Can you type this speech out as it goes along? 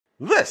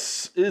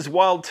This is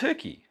Wild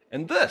Turkey,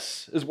 and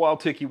this is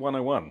Wild Turkey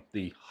 101,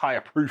 the higher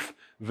proof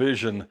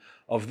version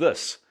of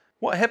this.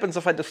 What happens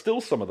if I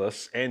distill some of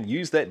this and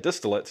use that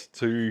distillate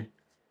to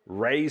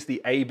raise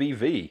the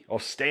ABV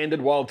of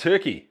standard Wild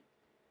Turkey?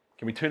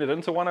 Can we turn it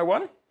into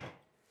 101?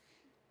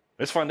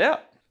 Let's find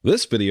out.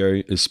 This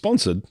video is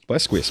sponsored by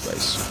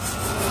Squarespace.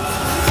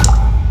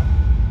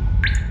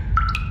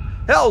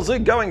 How's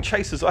it going,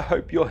 chasers? I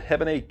hope you're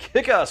having a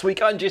kick-ass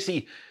week. I'm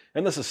Jesse,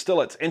 and this is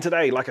Still It. And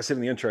today, like I said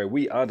in the intro,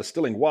 we are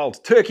distilling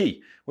Wild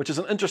Turkey, which is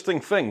an interesting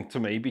thing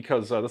to me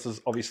because this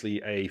is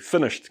obviously a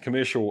finished,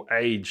 commercial,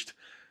 aged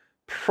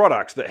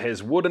product that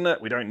has wood in it.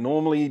 We don't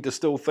normally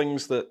distill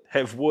things that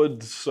have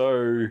wood,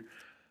 so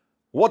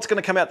what's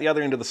going to come out the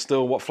other end of the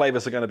still? What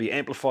flavors are going to be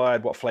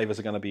amplified? What flavors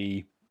are going to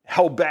be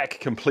held back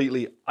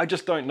completely? I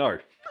just don't know.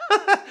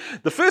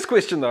 The first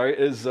question, though,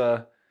 is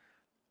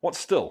what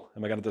still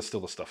am I going to distill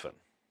the stuff in?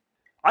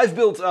 I've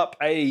built up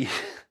a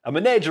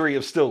menagerie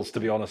of stills, to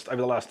be honest,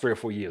 over the last 3 or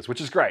 4 years,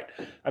 which is great.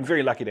 I'm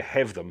very lucky to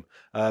have them.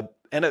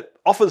 And it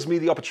offers me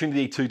the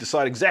opportunity to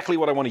decide exactly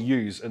what I want to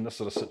use in this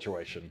sort of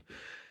situation.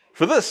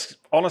 For this,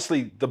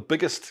 honestly, the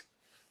biggest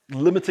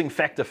limiting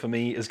factor for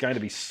me is going to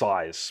be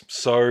size.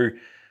 So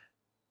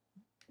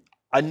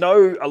I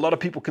know a lot of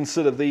people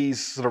consider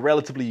these sort of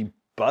relatively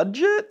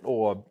budget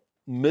or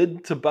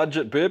mid to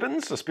budget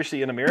bourbons,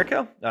 especially in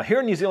America.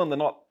 Here in New Zealand, they're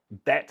not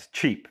that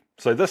cheap.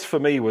 So this for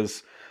me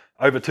was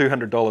over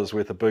 $200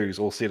 worth of booze,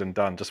 all said and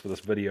done, just for this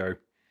video.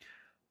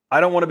 I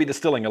don't want to be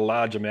distilling a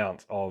large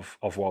amount of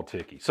Wild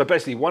Turkey. So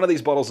basically, one of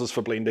these bottles is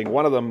for blending,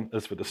 one of them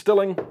is for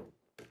distilling,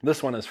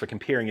 this one is for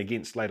comparing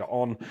against later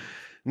on.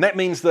 And that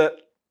means that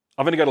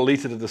I've only got a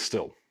litre to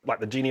distill,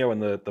 like the Genio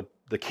and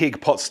the keg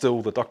pot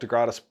still, the Dr.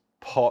 Gratis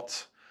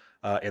pot,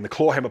 and the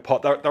Clawhammer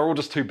pot. They're all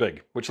just too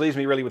big, which leaves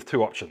me really with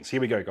 2 options.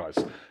 Here we go, guys.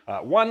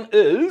 One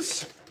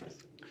is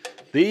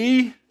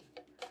the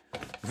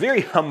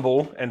very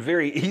humble and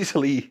very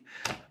easily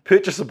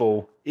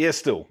purchasable air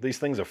still. These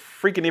things are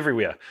freaking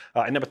everywhere.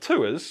 And number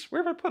 2 is,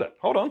 where have I put it?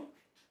 Hold on.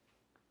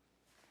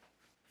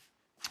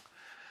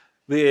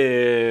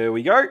 There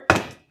we go.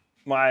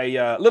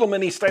 My little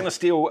mini stainless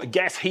steel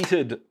gas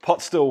heated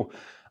pot still.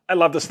 I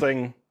love this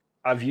thing.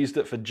 I've used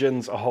it for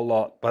gins a whole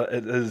lot, but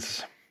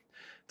it's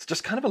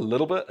just kind of a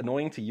little bit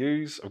annoying to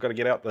use. I've got to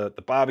get out the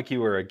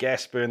barbecue or a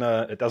gas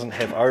burner. It doesn't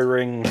have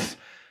O-rings,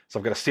 so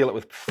I've got to seal it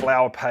with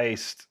flour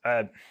paste.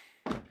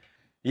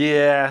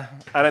 Yeah,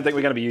 I don't think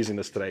we're going to be using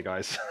this today,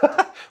 guys.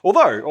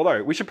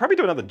 although we should probably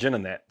do another gin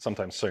in that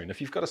sometime soon. If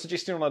you've got a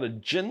suggestion on a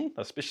gin,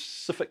 a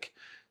specific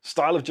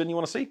style of gin you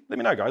want to see, let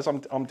me know, guys.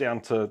 I'm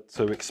down to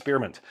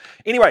experiment.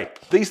 Anyway,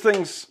 this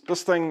thing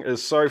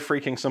is so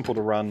freaking simple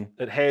to run.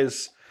 It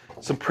has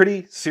some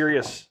pretty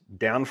serious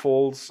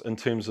downfalls in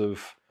terms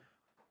of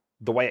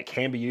the way it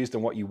can be used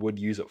and what you would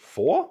use it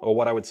for, or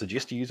what I would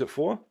suggest you use it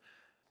for.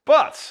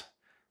 But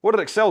what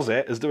it excels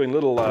at is doing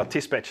little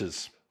test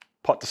batches,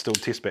 pot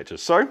distilled test batches.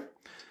 So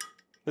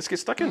let's get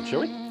stuck in,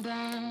 shall we?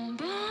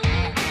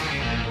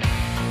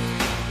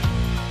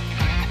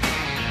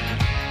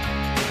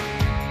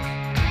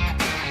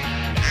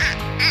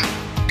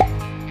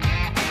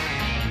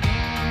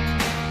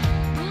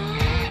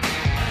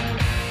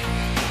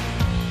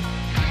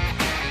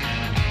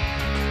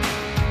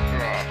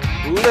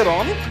 Lid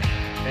on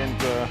and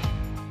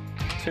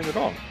turn it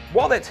on.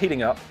 While that's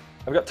heating up,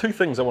 I've got 2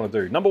 things I want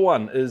to do. Number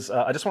 1 is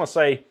I just want to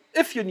say,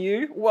 if you're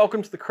new,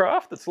 welcome to the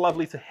craft. It's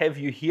lovely to have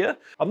you here.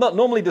 I'm not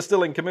normally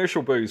distilling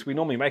commercial booze. We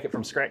normally make it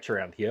from scratch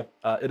around here.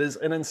 It is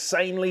an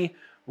insanely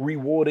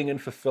rewarding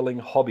and fulfilling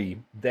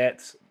hobby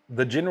that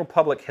the general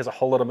public has a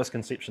whole lot of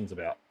misconceptions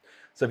about.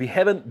 So if you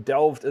haven't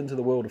delved into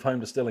the world of home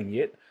distilling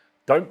yet,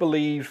 don't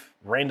believe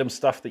random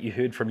stuff that you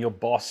heard from your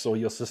boss or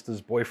your sister's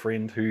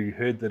boyfriend who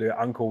heard that her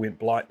uncle went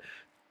blight.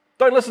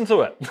 Don't listen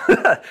to it.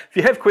 If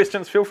you have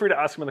questions, feel free to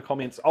ask them in the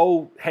comments.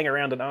 I'll hang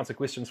around and answer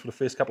questions for the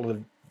first couple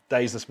of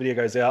days this video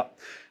goes out.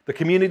 The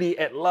community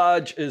at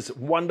large is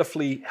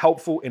wonderfully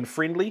helpful and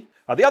friendly.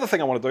 The other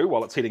thing I want to do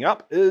while it's heating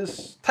up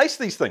is taste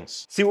these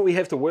things. See what we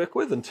have to work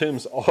with in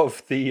terms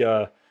of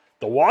the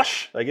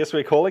wash, I guess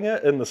we're calling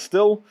it, in the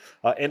still,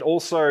 and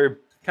also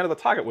kind of the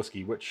target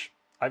whiskey, which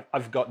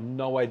I've got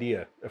no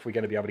idea if we're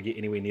going to be able to get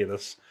anywhere near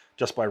this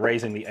just by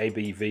raising the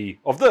ABV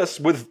of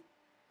this with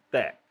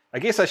that. I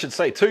guess I should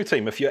say too,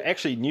 team, if you're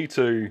actually new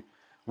to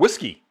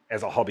whiskey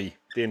as a hobby,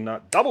 then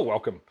double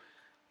welcome.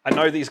 I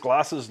know these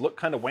glasses look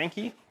kind of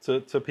wanky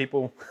to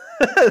people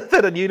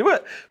that are new to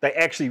it. They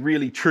actually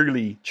really,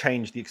 truly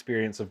change the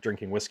experience of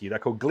drinking whiskey. They're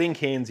called Glen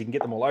cans. You can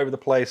get them all over the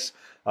place.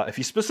 If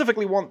you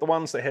specifically want the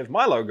ones that have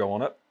my logo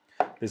on it,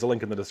 there's a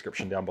link in the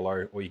description down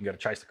below, or you can go to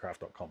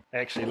chasethecraft.com.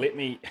 Actually, let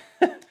me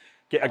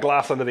get a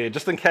glass under there,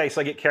 just in case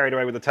I get carried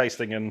away with the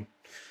tasting and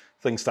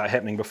things start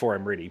happening before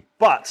I'm ready.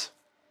 But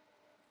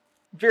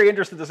very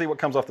interested to see what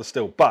comes off the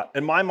still. But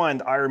in my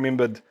mind, I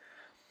remembered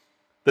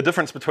the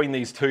difference between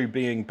these two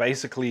being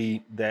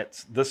basically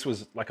that this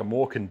was like a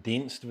more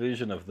condensed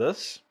version of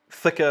this.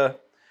 Thicker,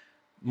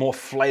 more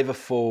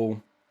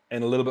flavorful,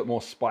 and a little bit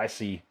more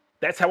spicy.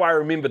 That's how I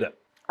remembered it.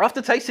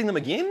 After tasting them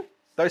again,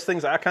 those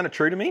things are kind of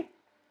true to me.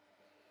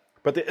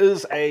 But there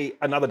is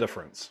another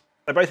difference.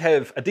 They both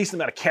have a decent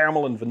amount of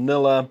caramel and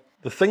vanilla.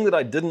 The thing that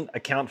I didn't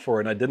account for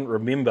and I didn't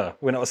remember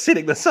when I was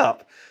setting this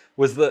up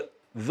was that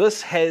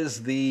this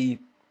has the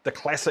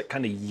classic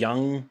kind of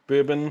young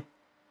bourbon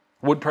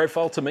wood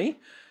profile to me.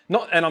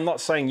 And I'm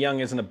not saying young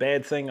isn't a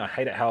bad thing. I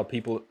hate it how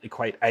people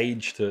equate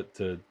age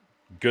to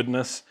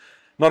goodness.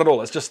 Not at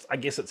all. It's just, I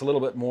guess it's a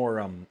little bit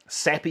more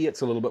sappy.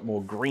 It's a little bit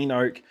more green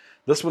oak.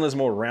 This one is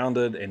more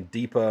rounded and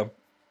deeper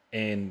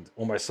and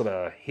almost sort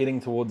of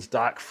heading towards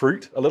dark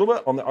fruit a little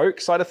bit on the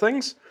oak side of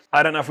things.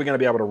 I don't know if we're going to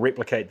be able to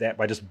replicate that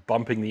by just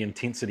bumping the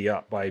intensity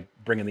up, by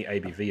bringing the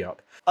ABV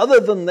up. Other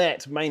than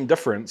that main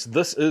difference,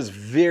 this is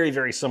very,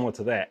 very similar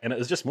to that, and it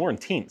is just more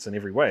intense in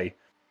every way.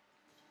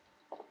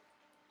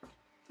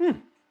 We've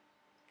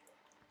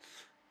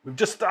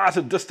just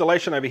started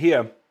distillation over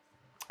here,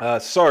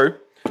 so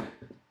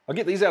I'll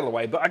get these out of the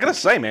way, but I gotta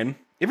say, man,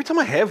 every time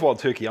I have Wild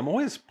Turkey, I'm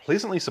always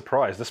pleasantly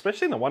surprised,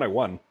 especially in the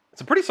 101. It's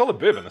a pretty solid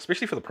bourbon,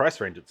 especially for the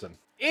price range it's in.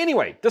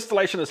 Anyway,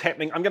 distillation is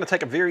happening. I'm going to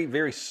take a very,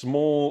 very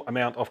small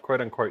amount of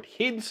quote-unquote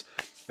heads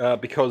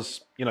because,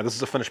 you know, this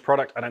is a finished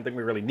product. I don't think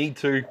we really need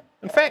to.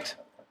 In fact,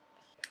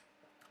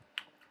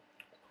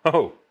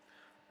 oh,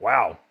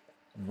 wow.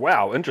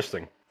 Wow,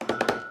 interesting.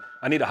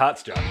 I need a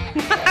hearts jar.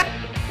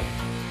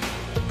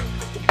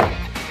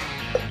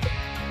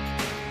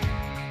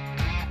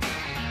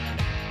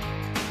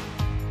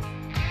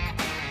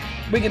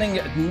 We're getting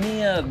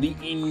near the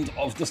end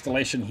of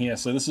distillation here,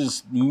 so this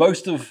is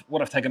most of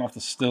what I've taken off the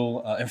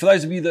still. And for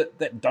those of you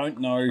that don't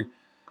know,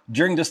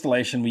 during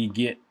distillation we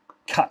get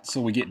cuts,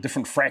 or we get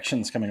different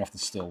fractions coming off the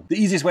still. The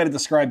easiest way to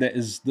describe that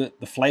is that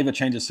the flavor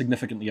changes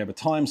significantly over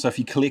time, so if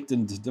you collect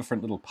into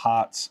different little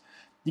parts,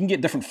 you can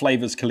get different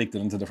flavors collected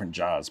into different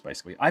jars,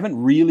 basically. I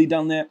haven't really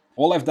done that.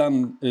 All I've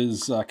done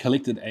is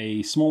collected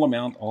a small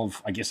amount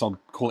of, I guess I'll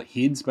call it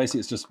heads.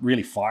 Basically, it's just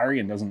really fiery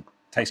and doesn't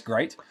taste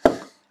great.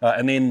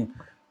 And then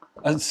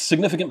a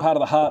significant part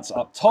of the hearts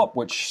up top,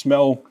 which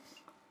smell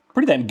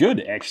pretty damn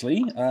good,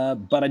 actually.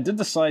 But I did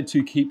decide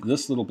to keep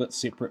this little bit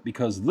separate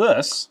because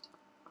this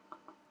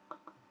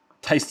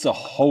tastes a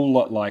whole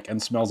lot like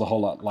and smells a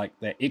whole lot like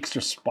that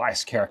extra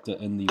spice character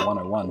in the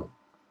 101.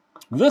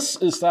 This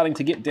is starting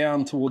to get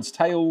down towards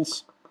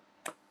tails.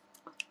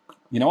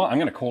 You know what? I'm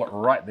going to call it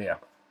right there.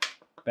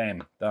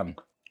 Bam, done.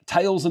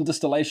 Tails in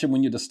distillation,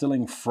 when you're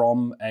distilling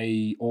from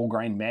a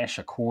all-grain mash,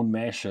 a corn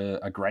mash,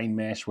 a grain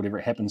mash, whatever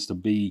it happens to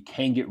be,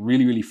 can get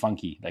really, really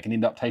funky. They can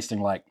end up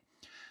tasting like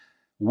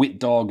wet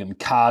dog and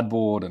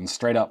cardboard and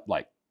straight up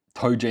like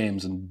toe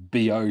jams and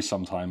BO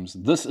sometimes.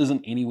 This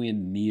isn't anywhere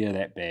near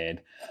that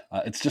bad.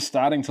 It's just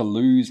starting to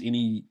lose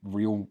any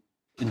real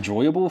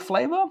enjoyable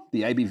flavor.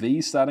 The ABV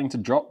is starting to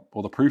drop,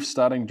 or the proof's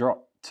starting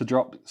to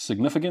drop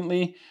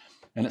significantly,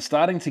 and it's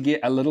starting to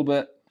get a little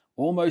bit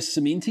almost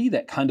cementy,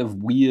 that kind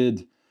of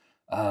weird,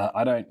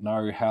 I don't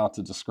know how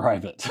to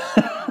describe it.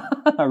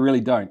 I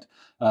really don't.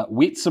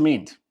 Wet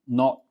cement,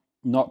 not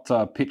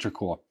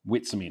petrichor,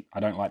 wet cement.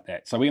 I don't like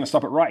that. So we're going to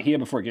stop it right here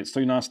before it gets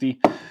too nasty.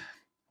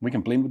 We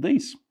can blend with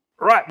these.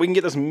 Right, we can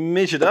get this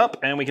measured up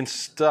and we can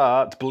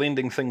start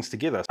blending things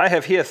together. I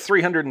have here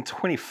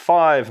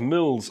 325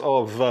 mils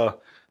of the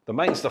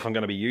main stuff I'm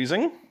going to be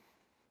using.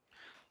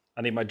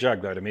 I need my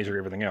jug though to measure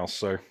everything else,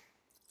 so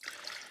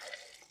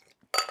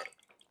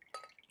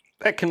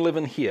that can live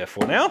in here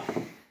for now.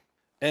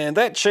 And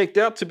that shaked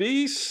out to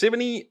be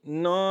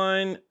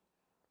 79%.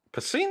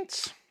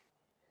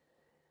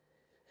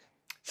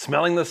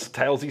 Smelling this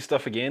tailsy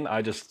stuff again,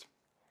 it's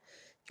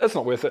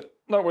not worth it.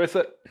 Not worth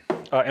it.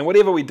 And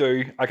whatever we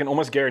do, I can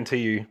almost guarantee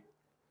you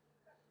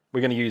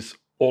we're going to use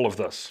all of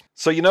this.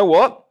 So you know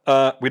what?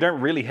 We don't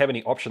really have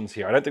any options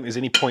here. I don't think there's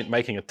any point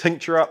making a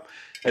tincture up.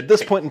 At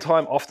this point in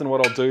time, often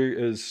what I'll do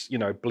is, you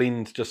know,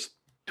 blend just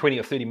 20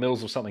 or 30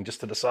 mils of something just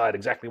to decide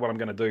exactly what I'm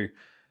going to do.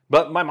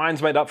 But my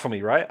mind's made up for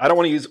me, right? I don't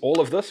want to use all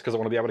of this because I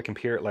want to be able to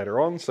compare it later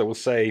on. So we'll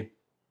say,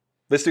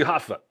 let's do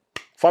half of it.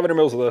 500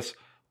 mils of this,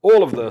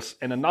 all of this,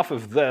 and enough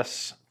of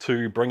this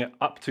to bring it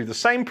up to the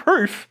same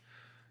proof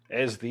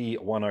as the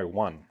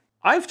 101.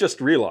 I've just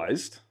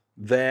realized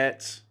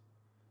that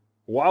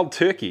Wild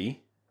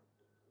Turkey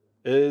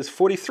is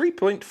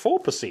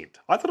 43.4%.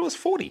 I thought it was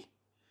 40.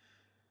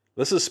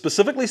 This is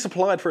specifically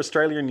supplied for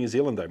Australia and New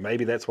Zealand though.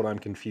 Maybe that's what I'm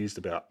confused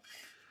about.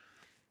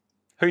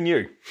 Who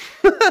knew?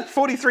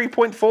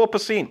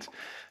 43.4%.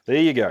 There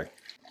you go.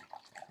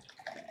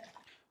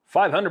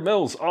 500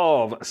 mils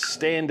of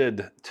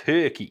standard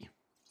turkey.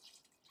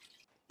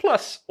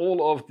 Plus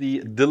all of the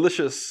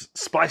delicious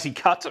spicy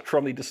cut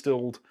from the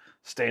distilled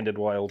standard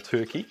Wild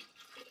Turkey.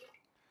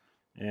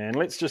 And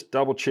let's just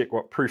double check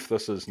what proof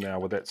this is now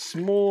with that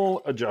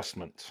small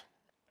adjustment.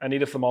 I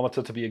need a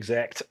thermometer to be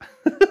exact.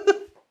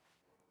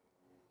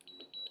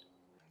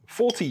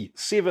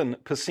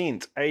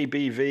 47%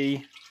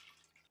 ABV.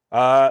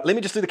 Let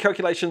me just do the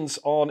calculations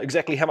on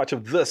exactly how much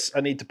of this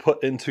I need to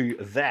put into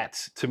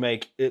that to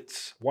make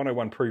it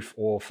 101 proof,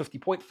 or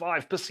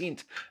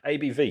 50.5%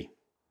 ABV.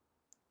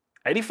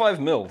 85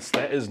 mils,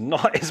 that is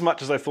not as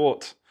much as I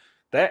thought.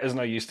 That is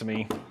no use to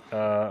me.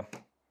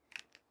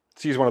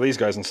 Let's use one of these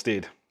guys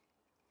instead.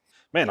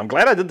 Man, I'm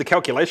glad I did the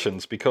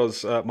calculations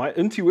because my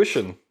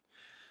intuition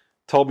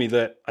told me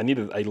that I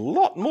needed a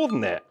lot more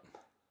than that.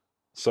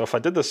 So if I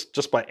did this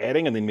just by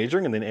adding and then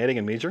measuring and then adding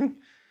and measuring,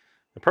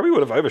 I probably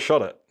would have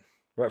overshot it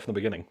right from the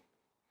beginning.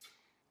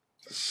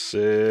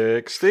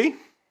 60,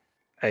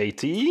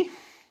 80,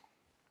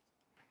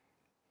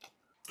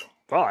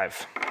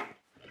 5.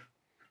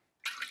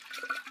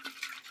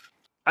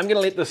 I'm going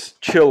to let this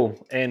chill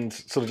and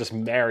sort of just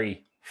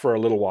marry for a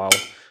little while.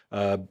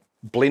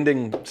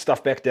 Blending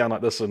stuff back down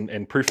like this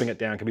and proofing it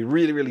down can be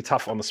really, really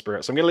tough on the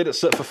spirit. So I'm going to let it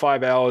sit for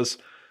 5 hours.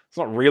 It's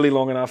not really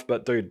long enough,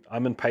 but dude,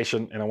 I'm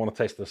impatient and I want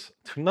to taste this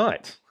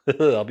tonight.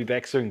 I'll be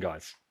back soon,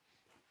 guys.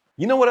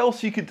 You know what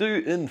else you could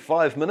do in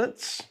 5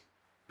 minutes?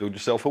 Build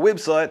yourself a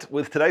website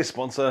with today's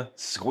sponsor,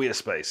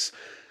 Squarespace.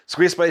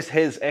 Squarespace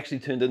has actually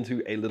turned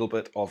into a little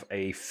bit of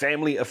a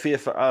family affair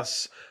for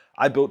us.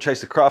 I built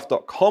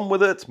chasethecraft.com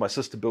with it. My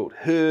sister built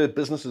her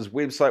business's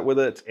website with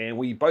it, and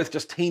we both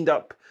just teamed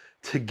up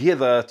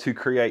together to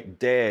create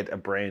Dad a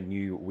brand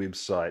new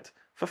website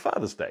for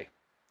Father's Day.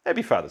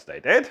 Happy Father's Day,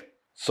 Dad.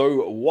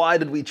 So why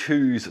did we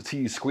choose to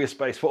use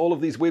Squarespace for all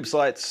of these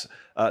websites?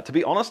 To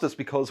be honest, it's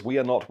because we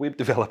are not web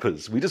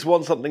developers. We just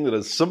want something that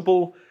is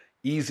simple,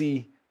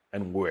 easy,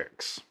 and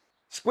works.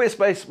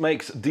 Squarespace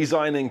makes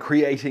designing,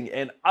 creating,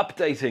 and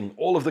updating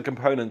all of the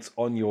components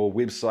on your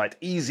website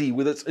easy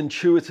with its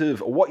intuitive,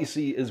 what you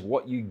see is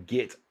what you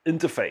get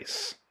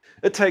interface.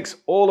 It takes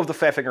all of the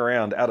faffing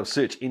around out of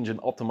search engine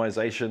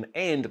optimization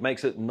and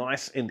makes it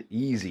nice and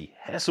easy,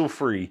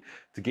 hassle-free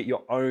to get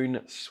your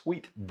own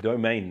sweet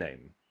domain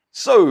name.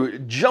 So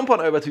jump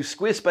on over to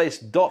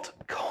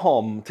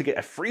squarespace.com to get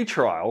a free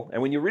trial,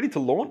 and when you're ready to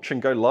launch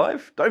and go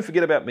live, don't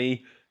forget about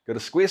me. Go to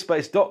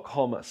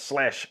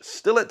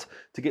squarespace.com/stillit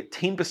to get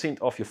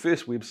 10% off your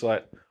first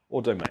website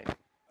or domain.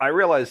 I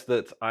realized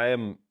that I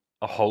am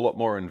a whole lot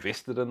more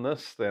invested in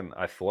this than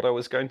I thought I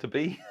was going to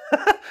be.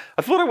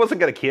 I thought I wasn't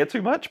going to care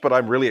too much, but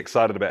I'm really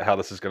excited about how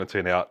this is going to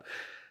turn out.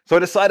 So I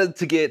decided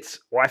to get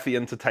wifey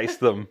in to taste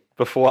them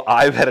before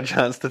I've had a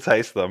chance to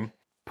taste them.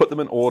 Put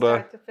them in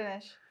order. Start to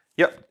finish.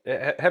 Yep,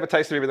 have a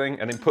taste of everything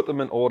and then put them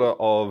in order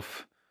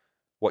of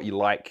what you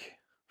like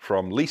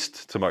from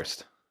least to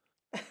most.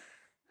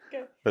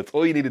 That's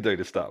all you need to do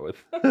to start with.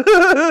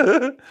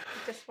 I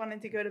just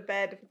wanted to go to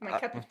bed with my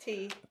cup of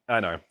tea. I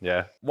know,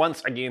 yeah.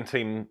 Once again,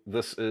 team,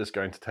 this is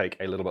going to take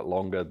a little bit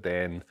longer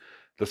than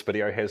this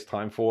video has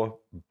time for,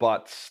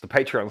 but the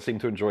Patreon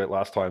seemed to enjoy it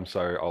last time,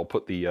 so I'll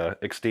put the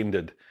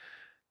extended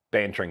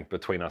bantering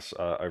between us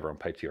over on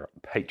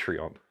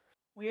Patreon.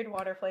 Weird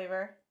water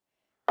flavor.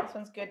 This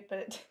one's good, but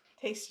it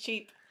tastes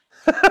cheap.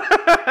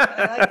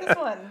 I like this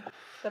one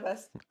the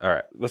best. All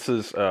right, this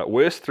is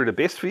worst through to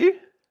best for you?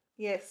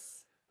 Yes.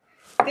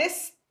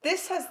 This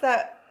has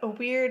that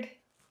weird, it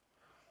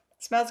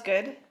smells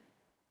good.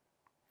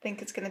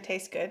 Think it's going to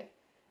taste good.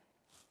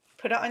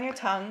 Put it on your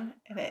tongue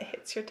and it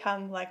hits your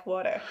tongue like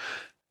water.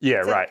 Yeah,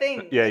 it's right. A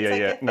thing. Yeah, it's yeah, like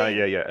yeah. No,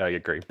 yeah, I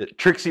agree. It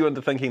tricks you into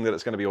thinking that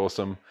it's going to be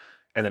awesome,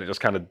 and then it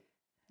just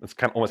it's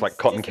almost like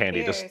cotton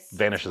candy, just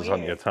vanishes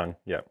on your tongue.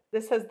 Yeah.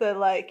 This has the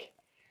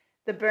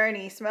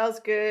burny,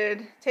 smells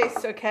good,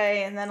 tastes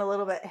okay, and then a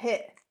little bit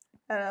hit.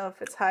 I don't know if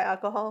it's high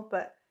alcohol,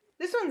 but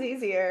this one's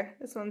easier.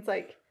 This one's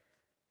like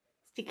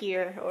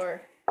stickier,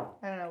 or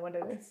I don't know what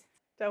it is.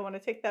 Do I want to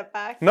take that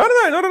back? No,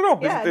 not at all.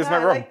 Yeah, there's no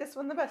I wrong. like this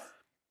one the best.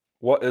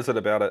 What is it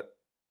about it?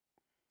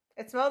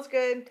 It smells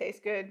good,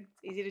 tastes good,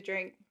 it's easy to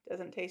drink,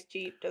 doesn't taste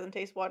cheap, doesn't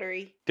taste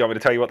watery. Do you want me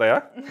to tell you what they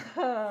are?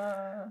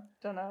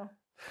 Don't know.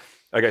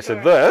 Okay, Sure.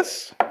 so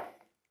this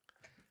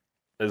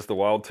is the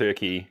Wild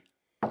Turkey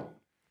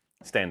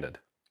Standard.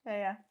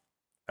 Yeah.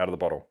 Out of the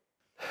bottle.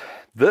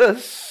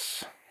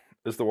 This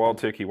is the Wild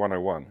Turkey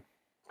 101.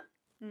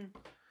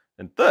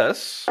 And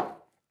this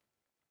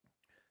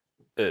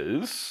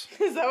is...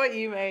 Is that what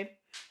you made?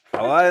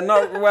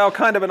 Well,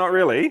 kind of, but not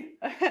really.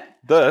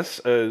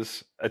 This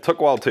is... I took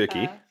Wild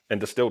Turkey and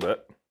distilled it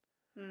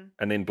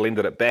and then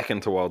blended it back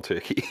into Wild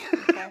Turkey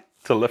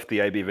to lift the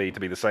ABV to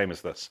be the same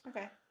as this.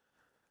 Okay.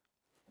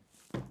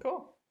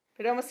 Cool.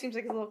 It almost seems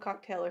like a little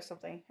cocktail or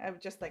something. I would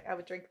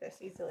drink this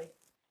easily.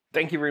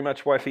 Thank you very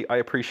much, wifey. I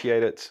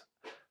appreciate it.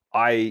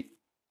 I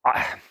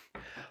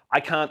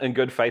can't in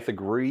good faith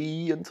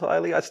agree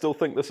entirely. I still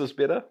think this is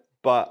better,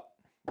 but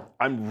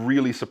I'm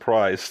really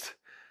surprised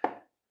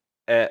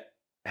at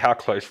how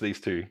close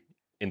these two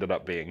ended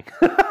up being.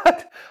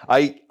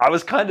 I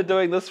was kind of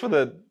doing this for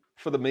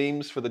the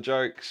memes, for the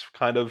jokes,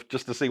 kind of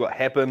just to see what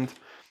happened.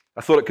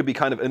 I thought it could be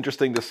kind of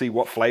interesting to see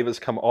what flavors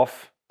come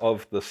off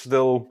of the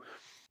still.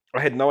 I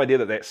had no idea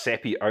that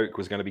sappy oak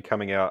was going to be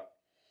coming out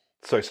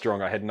so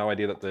strong. I had no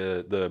idea that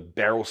the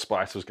barrel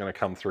spice was going to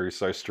come through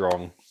so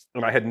strong.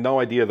 And I had no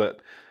idea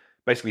that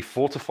basically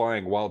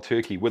fortifying Wild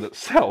Turkey with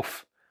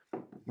itself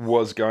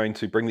was going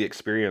to bring the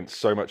experience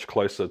so much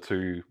closer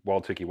to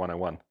Wild Turkey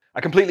 101.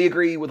 I completely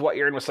agree with what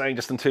Aaron was saying,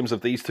 just in terms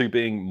of these two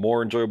being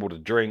more enjoyable to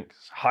drink,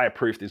 higher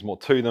proof, there's more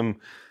to them.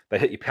 They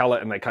hit your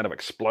palate and they kind of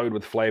explode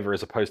with flavor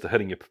as opposed to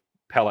hitting your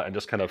palate and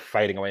just kind of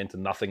fading away into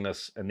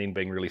nothingness and then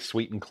being really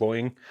sweet and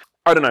cloying.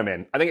 I don't know,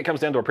 man. I think it comes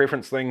down to a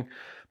preference thing,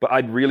 but I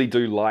really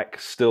do like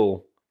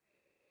still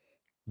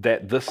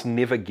that this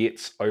never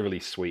gets overly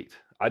sweet.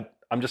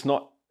 I'm just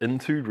not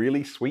into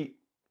really sweet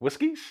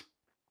whiskies.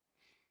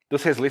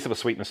 This has less of a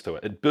sweetness to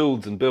it. It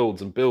builds and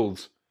builds and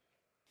builds.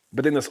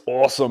 But then this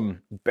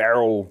awesome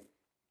barrel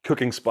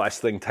cooking spice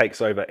thing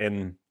takes over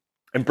and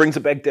brings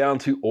it back down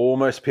to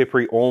almost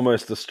peppery,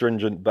 almost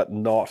astringent, but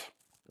not.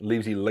 It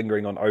leaves you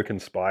lingering on oak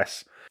and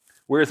spice.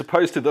 Whereas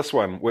opposed to this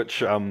one,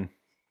 which, what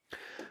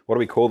do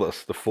we call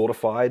this? The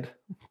fortified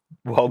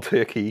wild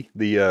turkey,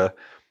 the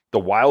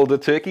wilder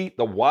turkey?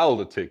 The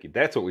wilder turkey,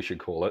 that's what we should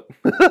call it.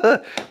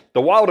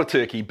 The wilder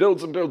turkey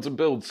builds and builds and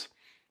builds.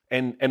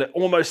 And it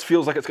almost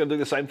feels like it's going to do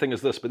the same thing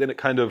as this, but then it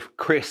kind of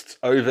crests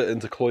over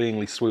into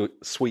cloyingly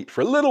sweet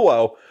for a little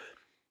while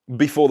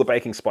before the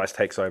baking spice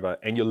takes over.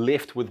 And you're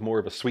left with more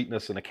of a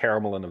sweetness and a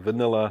caramel and a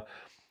vanilla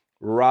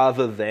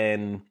rather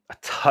than a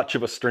touch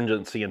of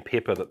astringency and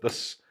pepper that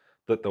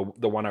the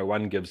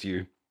 101 gives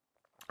you.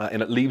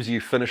 And it leaves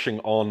you finishing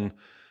on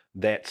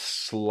that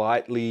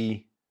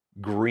slightly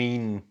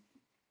green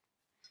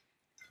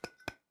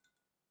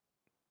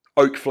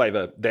oak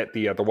flavor that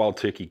the wild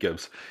turkey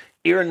gives.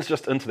 Erin's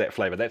just into that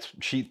flavor.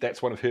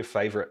 That's one of her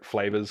favorite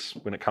flavors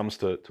when it comes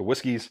to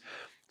whiskeys.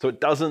 So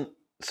it doesn't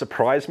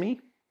surprise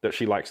me that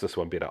she likes this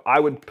one better. I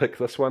would pick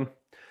this one.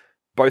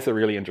 Both are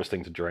really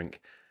interesting to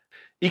drink.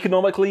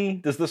 Economically,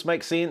 does this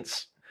make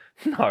sense?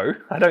 No,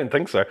 I don't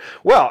think so.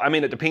 Well, I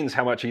mean, it depends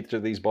how much each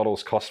of these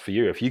bottles cost for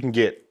you. If you can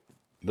get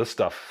this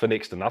stuff for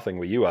next to nothing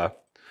where you are,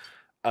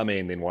 I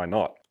mean, then why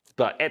not?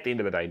 But at the end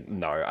of the day,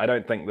 no, I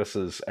don't think this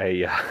is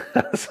a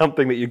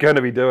something that you're going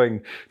to be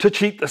doing to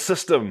cheat the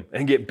system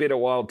and get better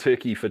wild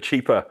turkey for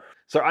cheaper.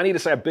 So I need to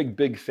say a big,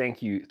 big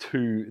thank you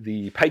to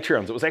the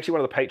Patreons. It was actually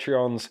one of the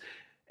Patreons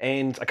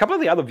and a couple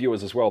of the other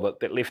viewers as well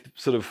that left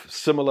sort of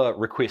similar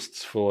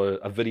requests for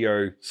a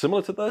video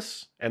similar to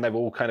this, and they've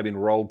all kind of been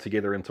rolled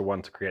together into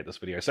one to create this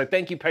video. So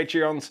thank you,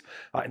 Patreons,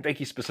 and thank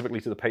you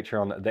specifically to the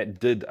Patreon that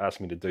did ask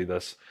me to do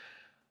this.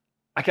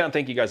 I can't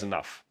thank you guys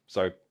enough,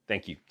 so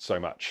thank you so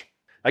much.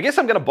 I guess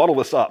I'm going to bottle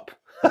this up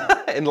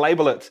and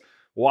label it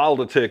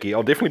Wilder Turkey.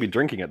 I'll definitely be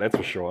drinking it, that's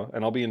for sure,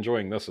 and I'll be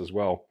enjoying this as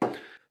well.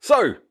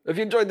 So, if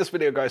you enjoyed this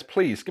video, guys,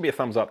 please give me a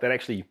thumbs up.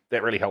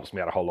 That really helps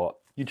me out a whole lot.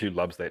 YouTube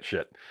loves that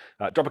shit.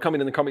 Drop a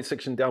comment in the comment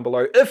section down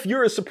below if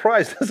you're as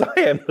surprised as I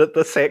am that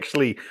this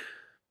actually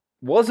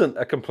wasn't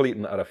a complete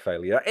and utter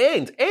failure.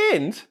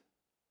 And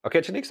I'll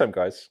catch you next time,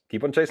 guys.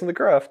 Keep on chasing the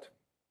craft.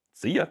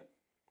 See ya.